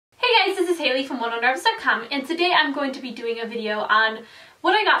Natalie from OneOfNerves.com, and today I'm going to be doing a video on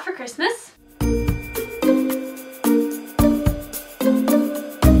what I got for Christmas.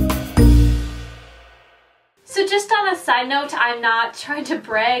 So just on a side note, I'm not trying to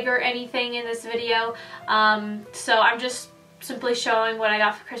brag or anything in this video, so I'm just simply showing what I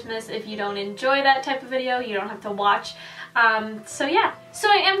got for Christmas. If you don't enjoy that type of video, you don't have to watch. So yeah. So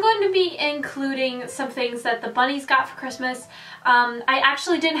I am going to be including some things that the bunnies got for Christmas. I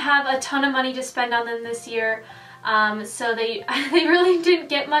actually didn't have a ton of money to spend on them this year, so they really didn't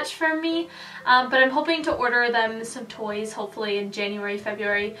get much from me, but I'm hoping to order them some toys hopefully in January,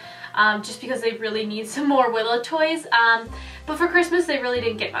 February, just because they really need some more Willow toys, but for Christmas they really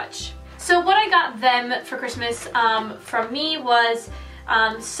didn't get much. So what I got them for Christmas from me was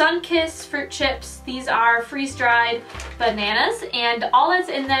Sunkist fruit chips. These are freeze-dried bananas, and all that's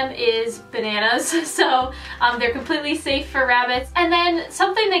in them is bananas, so they're completely safe for rabbits. And then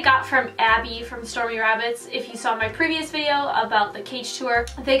something they got from Abby from Stormy Rabbits, if you saw my previous video about the cage tour,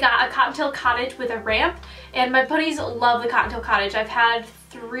 they got a cottontail cottage with a ramp, and my buddies love the cottontail cottage. I've had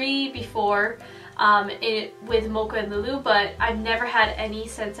 3 before with Mocha and Lulu, but I've never had any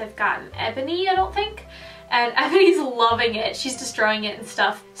since I've gotten Ebony, I don't think. And Ebony's loving it. She's destroying it and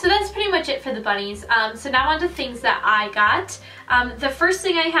stuff. So that's pretty much it for the bunnies. So now on to things that I got. The first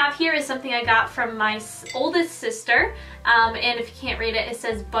thing I have here is something I got from my oldest sister. And if you can't read it, it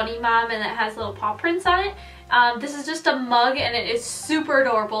says Bunny Mom, and it has little paw prints on it. This is just a mug, and it is super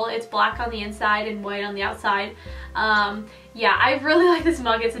adorable. It's black on the inside and white on the outside. Yeah, I really like this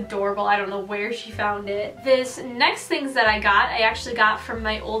mug. It's adorable. I don't know where she found it. This next things that I actually got from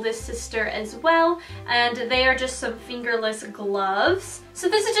my oldest sister as well, and they are just some fingerless gloves. So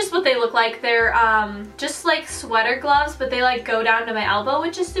this is just what they look like. They're just like sweater gloves, but they like go down to my elbow,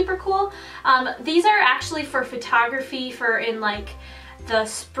 which is super cool. These are actually for photography for in like the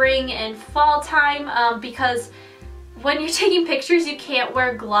spring and fall time, because when you're taking pictures you can't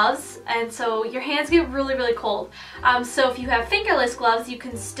wear gloves, and so your hands get really cold. So if you have fingerless gloves you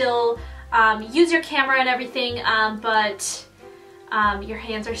can still use your camera and everything, but your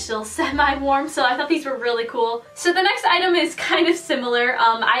hands are still semi-warm, so I thought these were really cool. So the next item is kind of similar.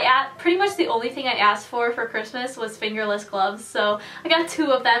 Pretty much the only thing I asked for Christmas was fingerless gloves, so I got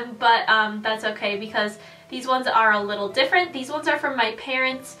 2 of them, but that's okay because these ones are a little different. These ones are from my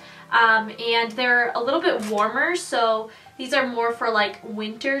parents, and they're a little bit warmer, so these are more for like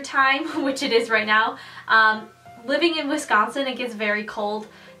winter time, which it is right now. Living in Wisconsin, it gets very cold.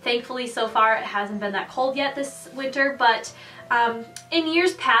 Thankfully, so far it hasn't been that cold yet this winter, but in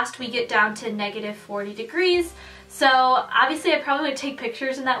years past we get down to -40 degrees, so obviously I probably would take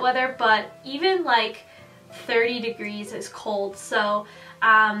pictures in that weather, but even like 30 degrees is cold. So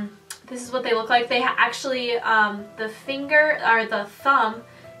this is what they look like. They actually, the finger or the thumb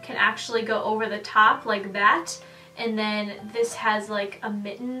can actually go over the top like that, and then this has like a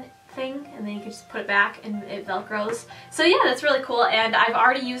mitten thing, and then you can just put it back and it velcros. So yeah, that's really cool, and I've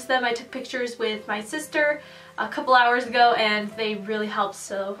already used them. I took pictures with my sister a couple hours ago and they really helped.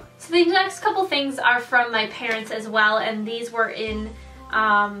 So the next couple things are from my parents as well, and these were in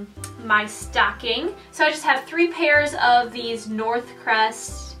my stocking. So I just have 3 pairs of these North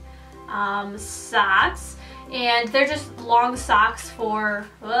Crest socks, and they're just long socks for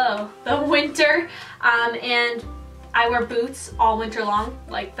the winter, and I wear boots all winter long.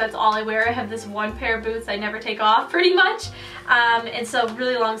 Like, that's all I wear. I have this 1 pair of boots I never take off pretty much, and so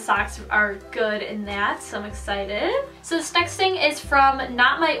really long socks are good in that, so I'm excited. So this next thing is from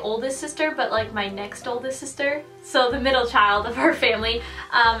not my oldest sister, but like my next oldest sister, so the middle child of our family,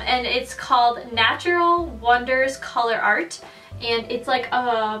 and it's called Natural Wonders Color Art, and it's like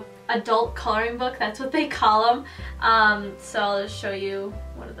a adult coloring book. That's what they call them. So I'll just show you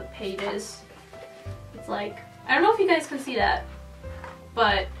one of the pages. It's like, I don't know if you guys can see that,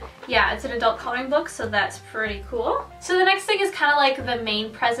 but yeah, it's an adult coloring book, so that's pretty cool. So the next thing is kind of like the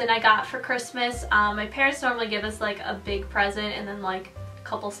main present I got for Christmas. My parents normally give us like a big present and then like a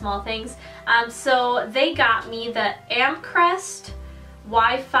couple small things. So they got me the Amcrest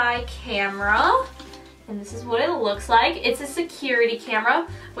Wi-Fi camera, and this is what it looks like. It's a security camera,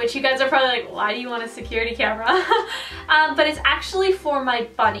 which you guys are probably like, why do you want a security camera? But it's actually for my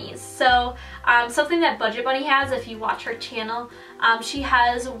bunnies. So something that Budget Bunny has, if you watch her channel, she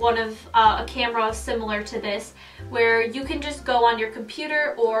has one of a camera similar to this, where you can just go on your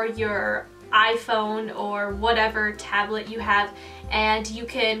computer or your iPhone or whatever tablet you have, and you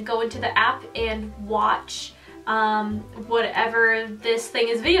can go into the app and watch whatever this thing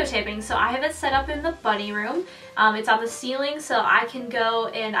is videotaping. So I have it set up in the bunny room. It's on the ceiling, so I can go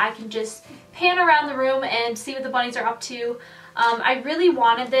and I can just pan around the room and see what the bunnies are up to. I really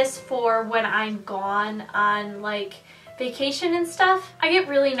wanted this for when I'm gone on like vacation and stuff. I get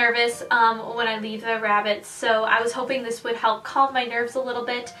really nervous when I leave the rabbits, so I was hoping this would help calm my nerves a little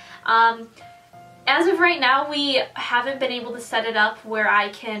bit. As of right now, we haven't been able to set it up where I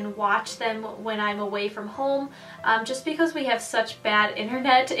can watch them when I'm away from home, just because we have such bad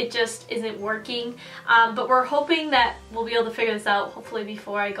internet. It just isn't working, but we're hoping that we'll be able to figure this out hopefully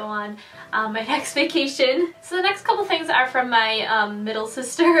before I go on my next vacation. So the next couple things are from my middle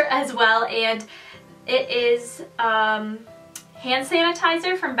sister as well, and it is hand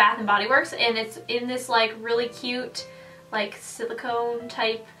sanitizer from Bath and Body Works, and it's in this like really cute like silicone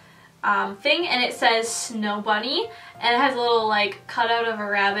type thing, and it says Snow Bunny, and it has a little like cutout of a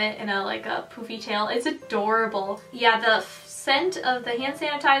rabbit and a poofy tail. It's adorable. Yeah, the scent of the hand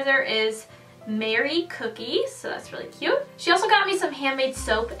sanitizer is Mary Cookie, so that's really cute. She also got me some handmade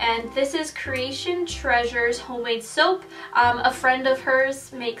soap, and this is Creation Treasures homemade soap. A friend of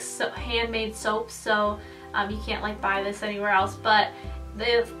hers makes handmade soap, so you can't like buy this anywhere else, but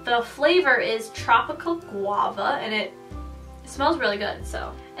the flavor is tropical guava, and it smells really good.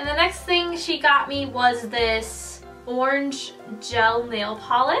 So, and the next thing she got me was this orange gel nail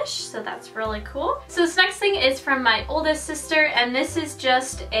polish, so that's really cool. So this next thing is from my oldest sister, and this is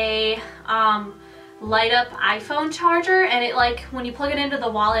just a light up iPhone charger, and it like when you plug it into the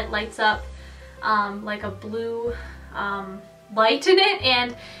wall it lights up like a blue light in it,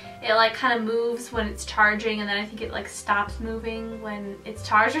 and it like kind of moves when it's charging, and then I think it like stops moving when it's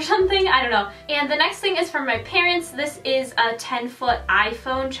charged or something. I don't know. And the next thing is from my parents. This is a 10-foot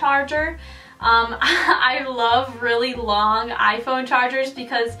iPhone charger. I love really long iPhone chargers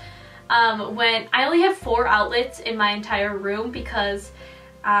because when I only have 4 outlets in my entire room, because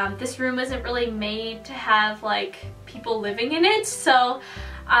this room isn't really made to have like people living in it, so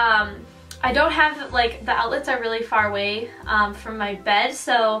I don't have, like, the outlets are really far away from my bed,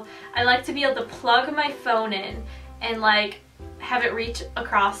 so I like to be able to plug my phone in and like have it reach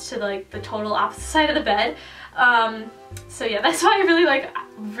across to like the total opposite side of the bed. So yeah, that's why I really like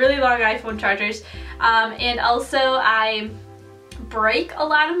really long iPhone chargers. And also I break a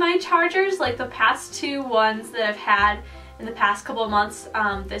lot of my chargers, like the past 2 ones that I've had in the past couple of months,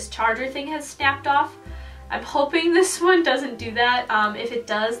 this charger thing has snapped off. I'm hoping this one doesn't do that. If it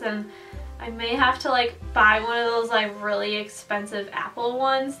does, then I may have to like buy one of those like really expensive Apple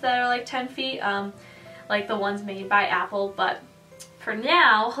ones that are like 10 feet, like the ones made by Apple, but for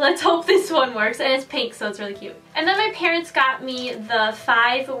now, let's hope this one works, and it's pink, so it's really cute. And then my parents got me the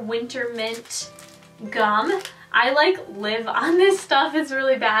 5 Winter Mint gum. I like live on this stuff, it's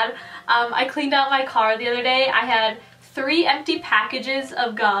really bad. I cleaned out my car the other day. I had 3 empty packages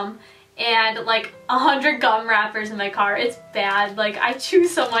of gum and like 100 gum wrappers in my car. It's bad. Like, I chew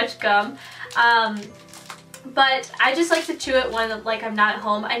so much gum. But I just like to chew it when like I'm not at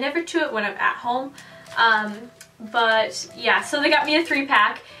home. I never chew it when I'm at home. But yeah, so they got me a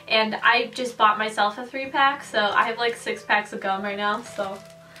 3-pack, and I just bought myself a 3-pack, so I have like 6 packs of gum right now, so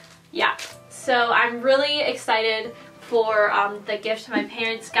yeah. So I'm really excited for the gift my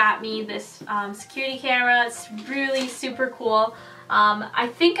parents got me, this security camera. It's really super cool. I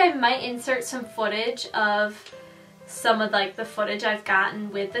think I might insert some footage of some of like the footage I've gotten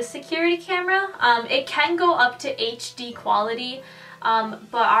with the security camera. It can go up to HD quality,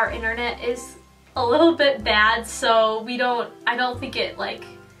 but our internet is a little bit bad, so I don't think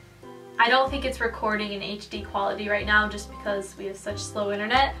it's recording in HD quality right now, just because we have such slow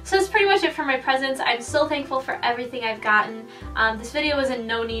internet. So that's pretty much it for my presents. I'm so thankful for everything I've gotten. This video was in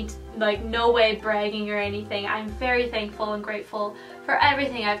no way bragging or anything. I'm very thankful and grateful for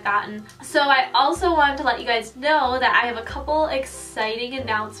everything I've gotten. So I also wanted to let you guys know that I have a couple exciting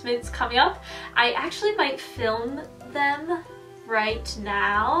announcements coming up. I actually might film them right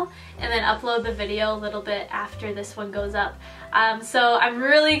now and then upload the video a little bit after this one goes up. So I'm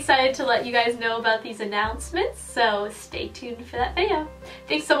really excited to let you guys know about these announcements, so stay tuned for that video.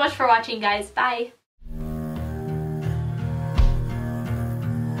 Thanks so much for watching, guys. Bye!